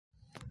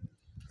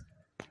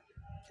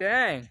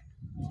Dang.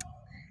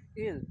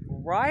 It is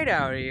bright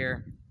out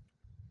here.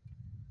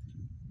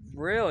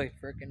 Really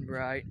freaking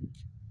bright.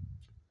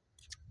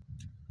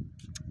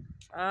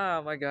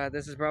 Oh my god,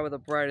 this is probably the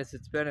brightest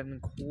it's been in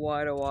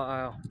quite a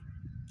while.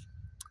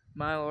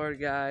 My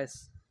lord,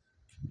 guys.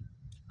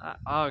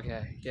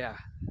 Okay, yeah.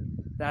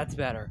 That's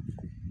better.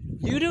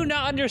 You do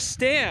not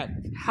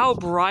understand how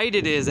bright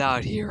it is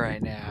out here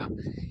right now.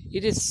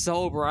 It is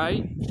so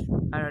bright.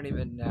 I don't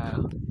even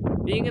know.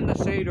 Being in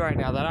the shade right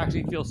now, that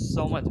actually feels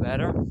so much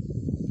better.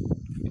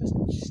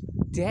 Just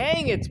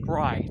dang, it's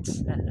bright.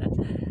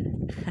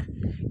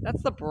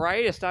 That's the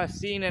brightest I've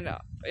seen in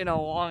a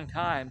long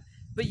time.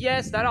 But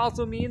yes, that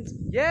also means,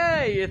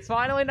 yay, it's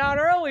finally not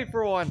early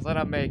for once that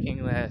I'm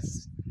making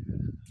this.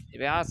 To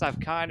be honest,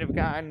 I've kind of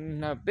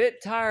gotten a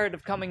bit tired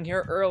of coming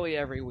here early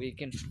every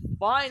week, and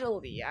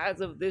finally, as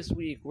of this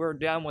week, we're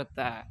done with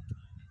that.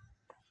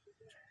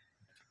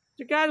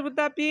 So guys, with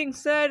that being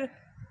said,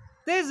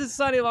 this is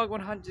Sunnylog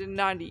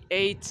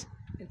 198,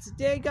 and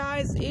today,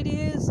 guys, it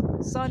is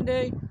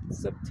Sunday,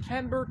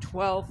 September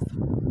 12th,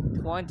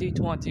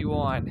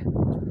 2021.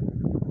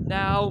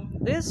 Now,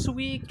 this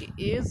week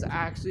is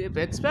actually a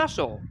bit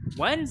special.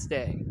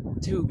 Wednesday,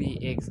 to be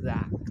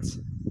exact.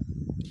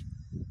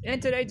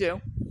 And today,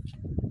 too.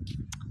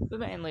 But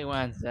mainly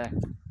Wednesday.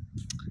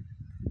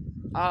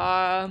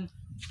 With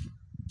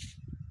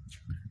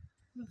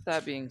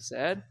that being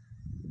said,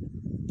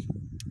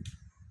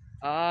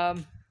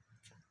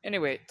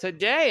 anyway,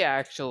 today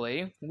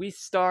actually we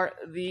start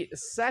the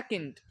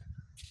second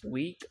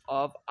week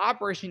of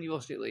Operation Evil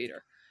Street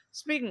Leader.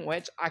 Speaking of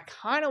which, I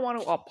kind of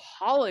want to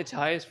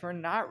apologize for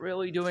not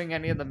really doing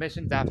any of the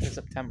missions after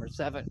September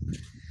 7th.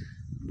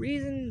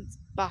 Reasons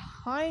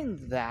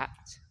behind that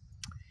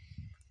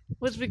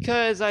was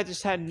because I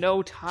just had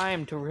no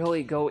time to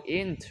really go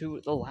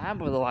into the lab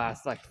for the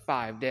last,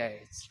 5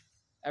 days.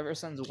 Ever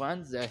since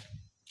Wednesday.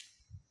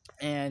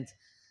 And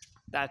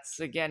that's,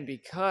 again,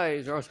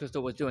 because Rose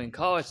Crystal was doing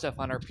college stuff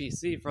on her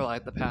PC for,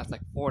 the past,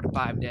 4 to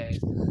 5 days.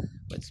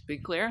 Let's be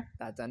clear,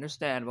 that's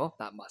understandable.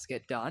 That must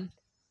get done.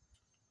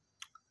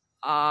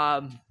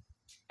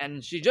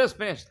 And she just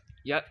finished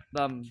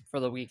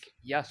for the week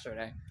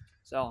yesterday.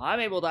 So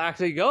I'm able to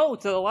actually go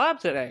to the lab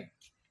today.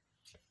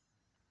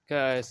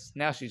 Because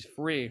now she's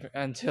free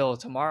until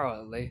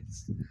tomorrow at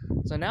least.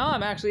 So now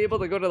I'm actually able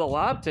to go to the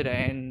lab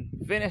today and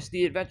finish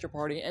the adventure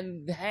party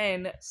and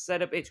then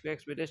set up HQ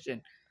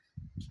Expedition.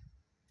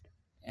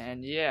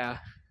 And yeah.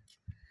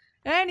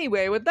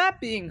 Anyway, with that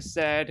being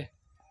said,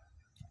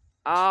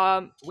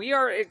 we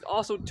are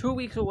also 2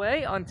 weeks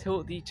away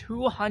until the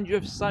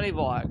 200th Sunny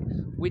Vlog,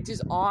 which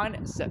is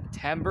on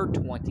September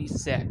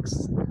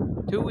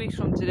 26th. 2 weeks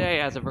from today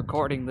as of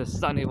recording this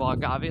Sunny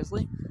Vlog,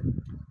 obviously.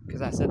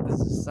 Because I said this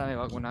is Sunny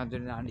Vlog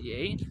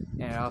 198,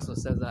 and it also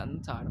says that in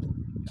the title.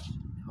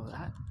 You know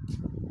that.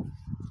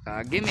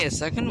 Give me a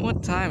second.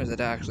 What time is it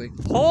actually?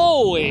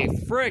 Holy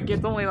frick!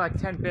 It's only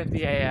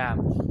 10:50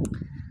 a.m.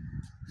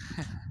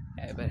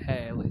 Hey, but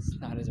hey, at least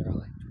not as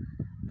early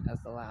as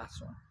the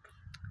last one.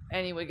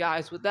 Anyway,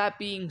 guys, with that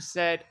being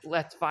said,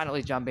 let's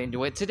finally jump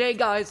into it. Today,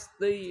 guys,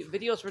 the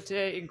videos for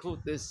today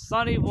include this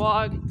Sunny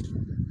Vlog.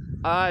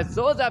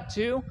 Those up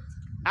to,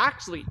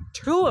 actually,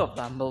 2 of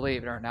them,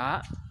 believe it or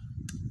not.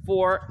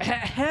 For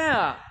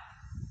the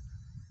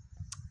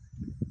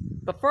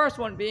first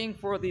one being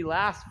for the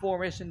last 4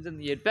 missions in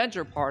the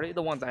adventure party,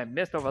 the ones I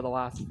missed over the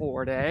last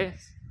 4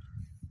 days.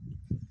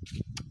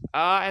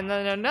 And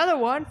then another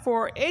one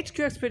for HQ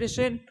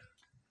Expedition,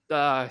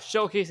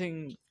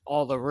 showcasing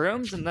all the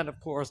rooms, and then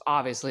of course,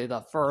 obviously,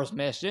 the first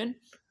mission.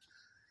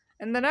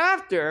 And then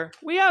after,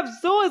 we have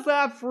Zoa's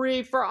Lab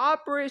free for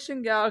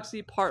Operation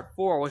Galaxy Part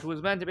 4, which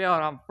was meant to be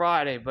out on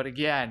Friday, but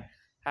again,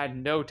 had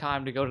no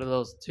time to go to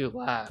those 2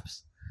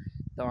 labs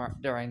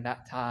during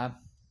that time.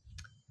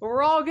 But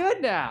we're all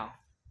good now.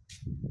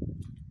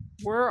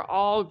 We're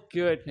all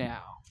good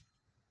now.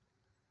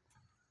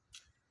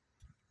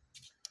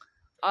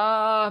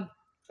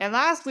 And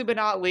lastly but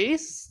not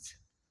least,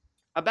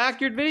 a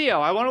backyard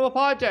video. I want to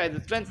apologize.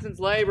 It's been since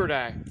Labor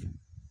Day.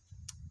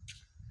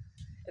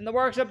 And the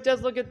workshop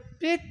does look a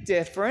bit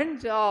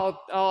different.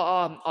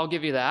 I'll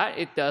give you that.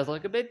 It does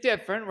look a bit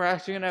different. We're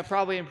actually going to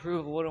probably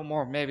improve a little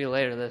more maybe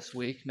later this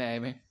week,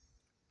 maybe.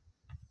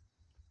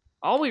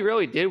 All we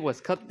really did was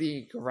cut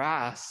the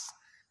grass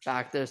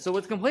back there, so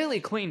it's completely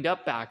cleaned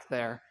up back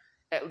there.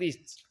 At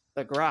least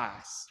the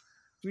grass.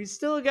 We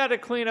still got to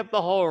clean up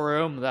the whole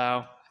room,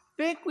 though. I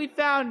think we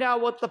found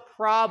out what the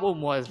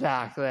problem was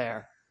back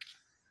there.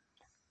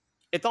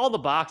 It's all the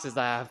boxes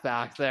I have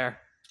back there.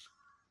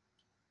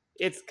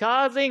 It's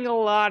causing a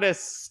lot of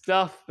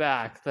stuff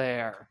back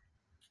there.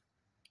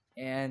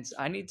 And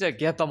I need to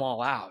get them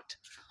all out.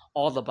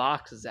 All the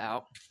boxes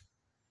out.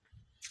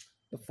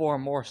 Before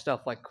more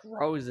stuff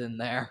grows in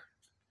there.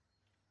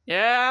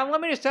 Yeah,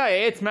 let me just tell you,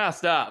 it's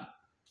messed up.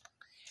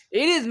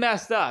 It is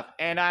messed up,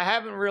 and I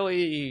haven't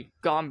really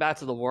gone back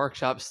to the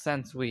workshop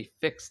since we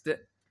fixed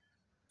it.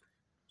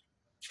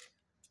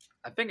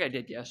 I think I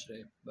did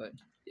yesterday, but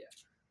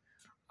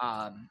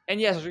yeah. And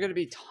yes, there's going to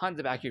be tons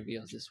of accurate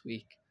videos this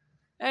week.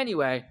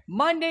 Anyway,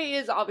 Monday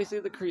is obviously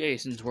the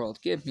Creations World.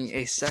 Give me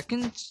a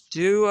second.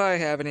 Do I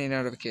have any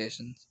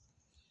notifications?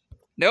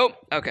 Nope.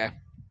 Okay.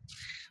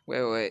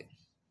 Wait.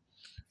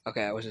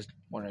 Okay, I was just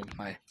wondering if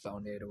my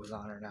phone data was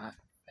on or not.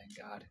 Thank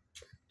God.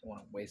 Don't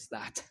want to waste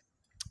that.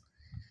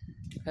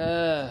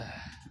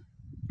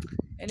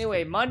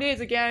 Anyway, Monday is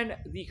again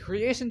the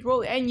Creations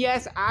World. And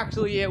yes,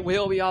 actually it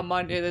will be on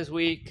Monday this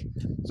week.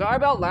 Sorry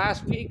about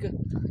last week.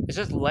 It's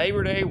just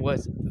Labor Day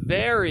was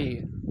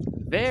very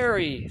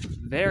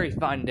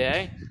fun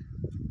day.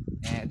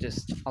 And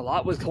just a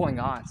lot was going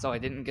on. So I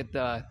didn't get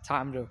the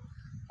time to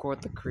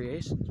record the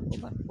Creations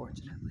World,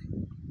 unfortunately.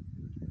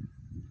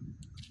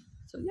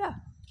 So yeah.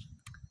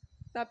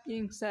 That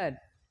being said.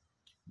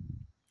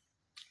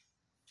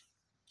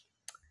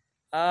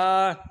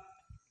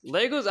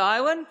 Legos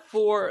Island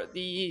for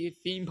the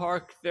theme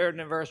park 3rd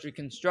anniversary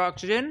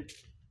construction,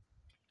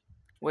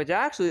 which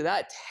actually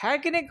that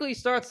technically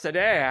starts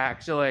today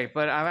actually,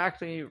 but I'm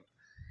actually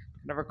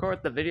gonna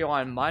record the video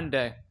on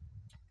Monday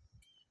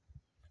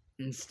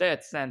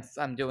instead, since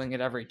I'm doing it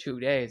every 2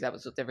 days,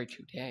 episodes every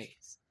 2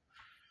 days.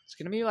 It's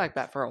gonna be like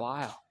that for a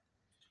while,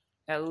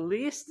 at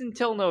least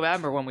until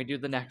November when we do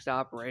the next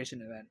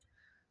Operation event,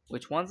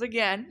 which once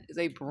again is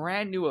a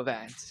brand new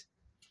event,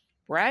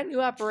 brand new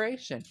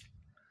operation.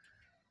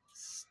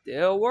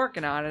 Still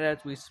working on it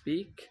as we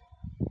speak.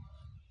 I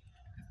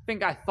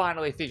think I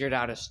finally figured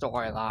out a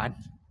storyline.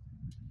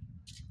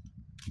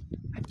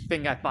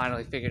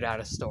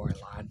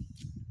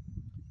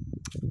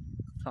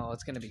 Oh,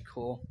 it's gonna be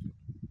cool.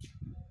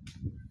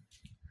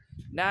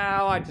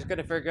 Now I just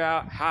gotta figure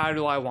out how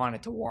do I want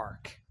it to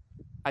work.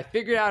 I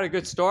figured out a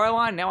good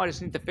storyline, now I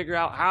just need to figure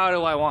out how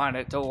do I want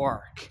it to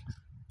work.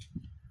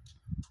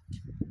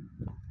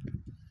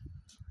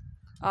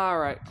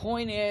 Alright,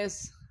 point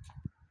is...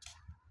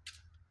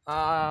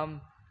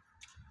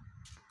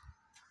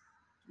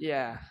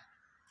 yeah.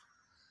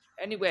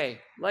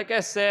 Anyway, like I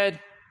said,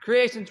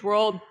 Creations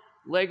World,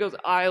 Legos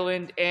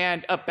Island,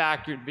 and a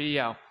backyard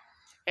video.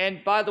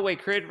 And by the way,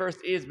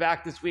 Creativerse is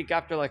back this week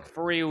after like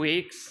 3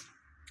 weeks.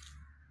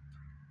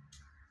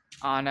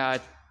 On,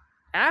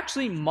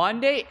 actually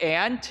Monday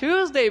and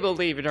Tuesday,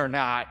 believe it or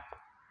not.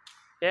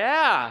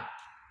 Yeah.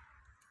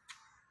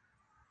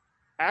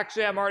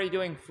 Actually, I'm already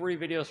doing 3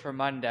 videos for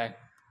Monday.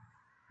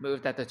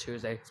 Moved that to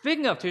Tuesday.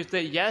 Speaking of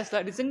Tuesday, yes,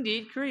 that is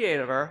indeed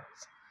Creativerse.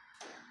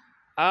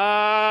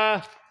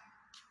 Oh,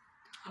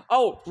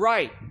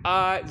 right.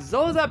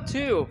 Zoe's up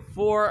 2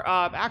 for,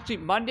 actually,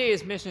 Monday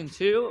is mission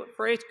 2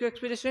 for HQ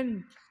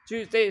Expedition.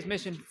 Tuesday is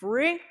mission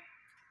 3.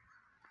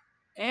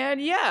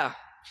 And yeah.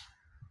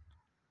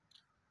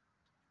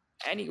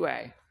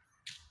 Anyway.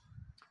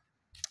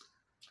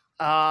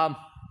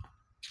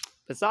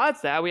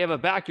 Besides that, we have a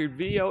backyard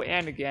video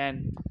and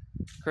again,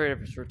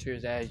 Creativerse for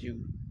Tuesday, as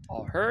you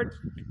all heard.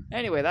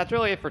 Anyway, that's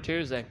really it for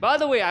Tuesday. By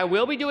the way, I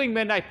will be doing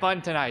Midnight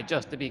Fun tonight,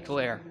 just to be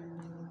clear.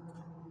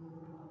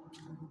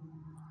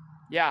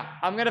 Yeah,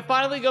 I'm gonna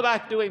finally go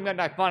back to doing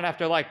Midnight Fun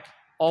after like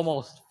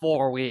almost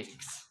 4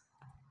 weeks.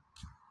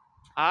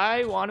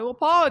 I want to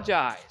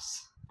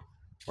apologize.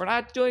 We're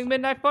not doing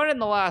Midnight Fun in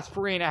the last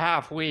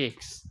 3.5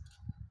 weeks.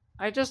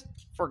 I just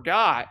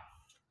forgot.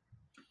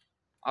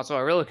 Also,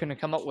 I really couldn't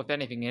come up with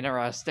anything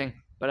interesting,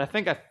 but I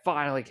think I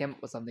finally came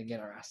up with something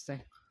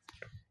interesting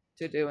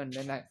to do in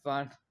Midnight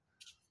Fun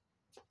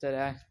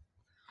today.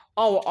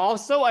 Oh,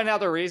 also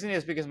another reason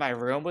is because my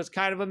room was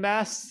kind of a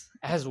mess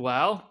as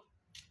well,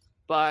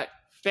 but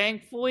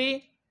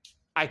thankfully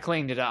I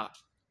cleaned it up.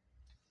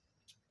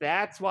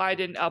 That's why I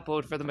didn't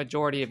upload for the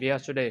majority of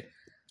yesterday,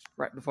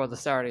 right before the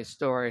Saturday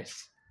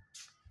stories.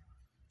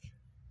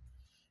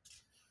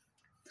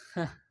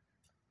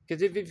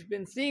 Because if you've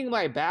been seeing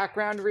my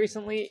background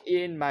recently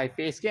in my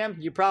face cam,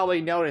 you probably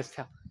noticed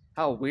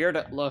how weird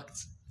it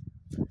looked.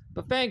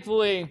 But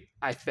thankfully,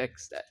 I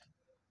fixed it.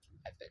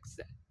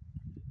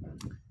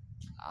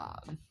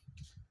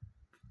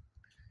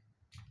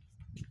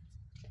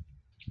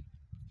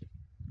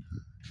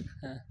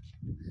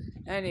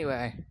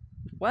 Anyway,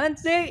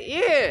 Wednesday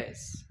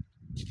is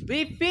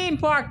the theme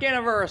park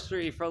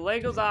anniversary for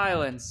Legos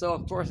Island. So,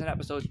 of course, an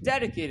episode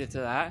dedicated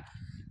to that.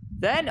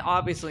 Then,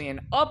 obviously,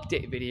 an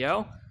update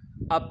video,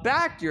 a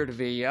backyard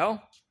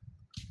video,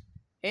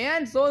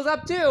 and Zoe's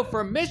up 2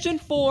 for Mission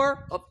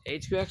 4 of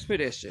HQ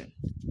Expedition.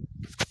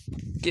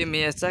 Give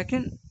me a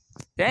second.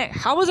 Dang,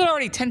 how was it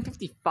already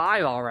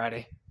 10:55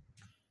 already?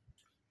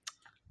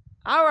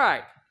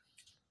 Alright.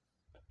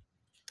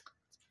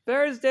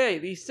 Thursday,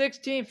 the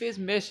 16th is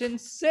Mission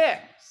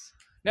 6.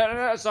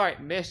 No, sorry,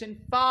 Mission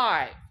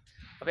 5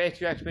 of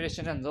HQ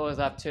Expedition, and Zoe's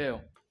up 2.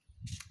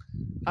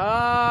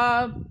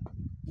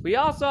 We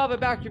also have a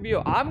back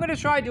review. I'm going to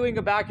try doing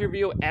a back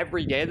review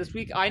every day this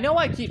week. I know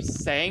I keep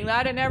saying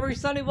that in every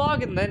Sunday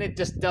vlog, and then it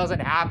just doesn't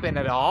happen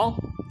at all.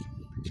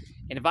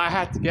 And if I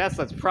had to guess,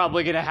 that's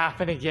probably going to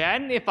happen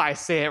again. If I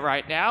say it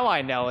right now,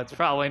 I know it's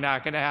probably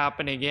not going to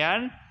happen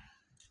again.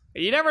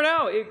 But you never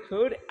know. It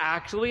could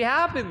actually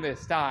happen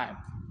this time.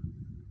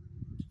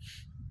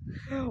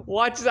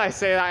 Watch as I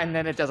say that, and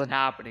then it doesn't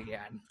happen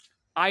again.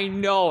 I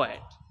know it.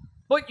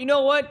 But you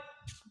know what?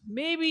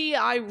 maybe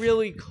I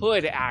really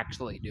could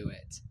actually do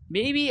it.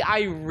 Maybe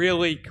I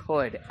really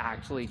could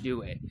actually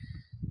do it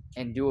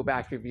and do a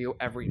back review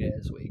every day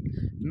this week.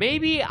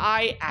 Maybe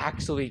I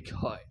actually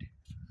could.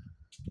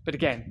 But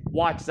again,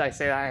 watch as I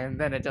say that and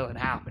then it doesn't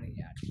happen again.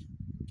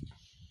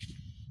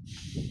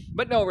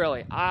 But no,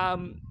 really.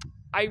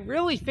 I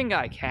really think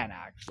I can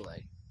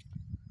actually.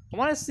 I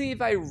want to see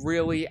if I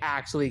really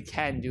actually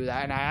can do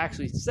that, and I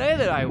actually say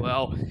that I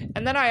will,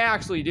 and then I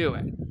actually do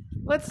it.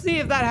 Let's see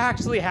if that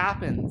actually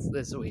happens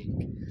this week.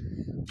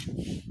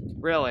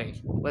 Really,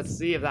 let's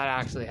see if that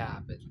actually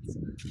happens.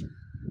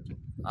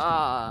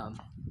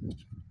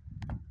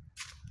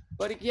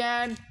 But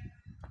again,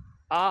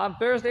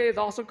 Thursday is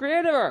also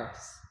Creativerse.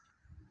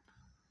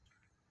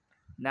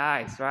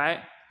 Nice, right?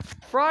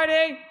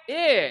 Friday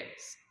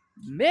is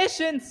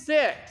Mission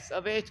 6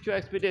 of HQ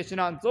Expedition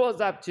on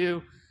Zorzap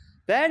 2.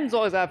 Then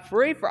Zorzap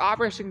 3 for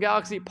Operation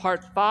Galaxy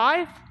Part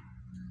 5.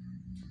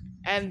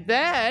 And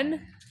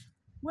then,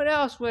 what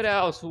else?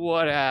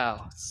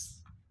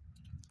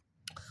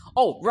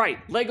 Oh, right,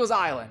 Lego's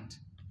Island.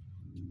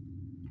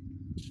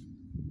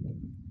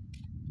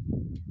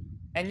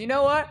 And you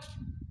know what?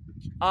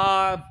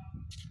 I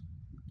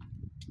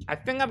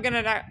think I'm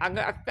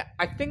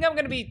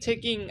gonna be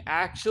taking,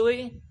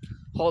 actually,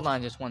 hold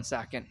on just one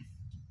second.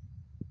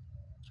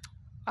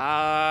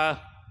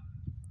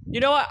 You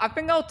know what? I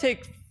think I'll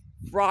take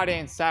Friday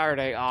and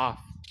Saturday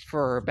off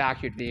for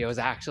backyard videos,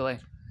 actually.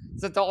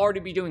 Since I'll already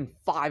be doing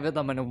 5 of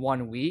them in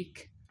 1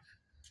 week.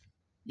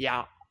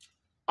 Yeah,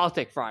 I'll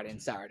take Friday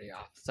and Saturday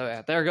off. So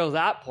yeah, there goes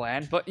that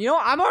plan. But you know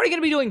what? I'm already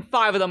going to be doing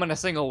 5 of them in a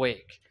single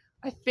week.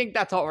 I think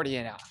that's already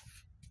enough.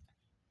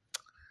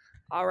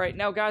 Alright,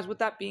 now guys, with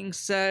that being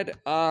said,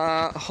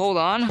 hold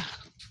on.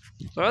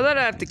 Why did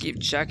I have to keep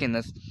checking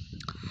this?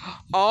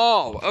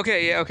 Oh,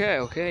 okay,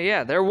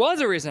 yeah, there was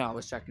a reason I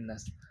was checking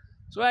this.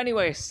 So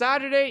anyway,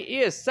 Saturday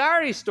is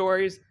Saturday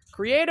Stories,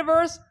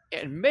 Creativerse,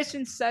 and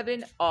Mission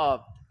 7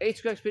 of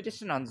HQ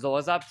Expedition on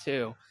Zorzap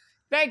 2.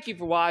 Thank you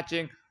for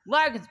watching.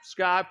 Like and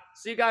subscribe.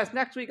 See you guys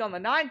next week on the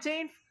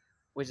 19th,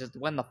 which is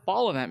when the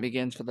fall event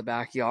begins for the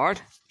backyard.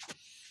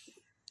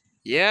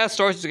 Yeah,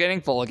 storage is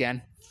getting full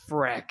again.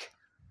 Frick.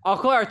 I'll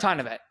clear a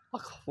ton of it.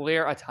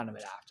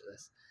 After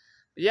this.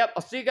 But yep,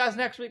 I'll see you guys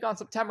next week on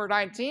September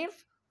 19th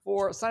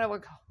for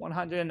Sunnywalk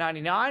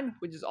 199,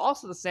 which is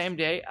also the same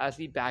day as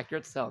the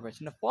backyard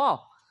celebration of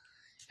fall.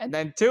 And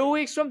then 2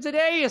 weeks from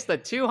today is the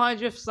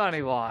 200th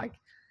Sunnywalk.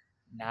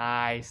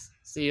 Nice.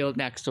 See you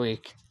next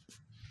week.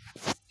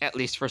 At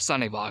least for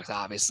Sunnywalks,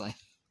 obviously.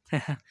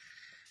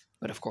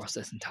 But of course,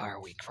 this entire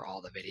week for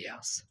all the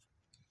videos.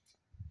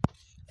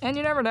 And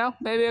you never know,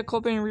 maybe a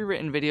clipping and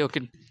rewritten video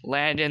could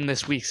land in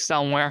this week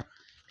somewhere,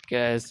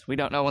 because we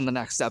don't know when the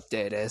next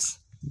update is.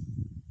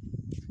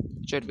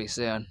 Should be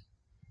soon.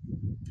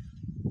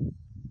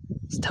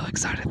 Still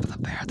excited for the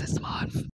bear this month.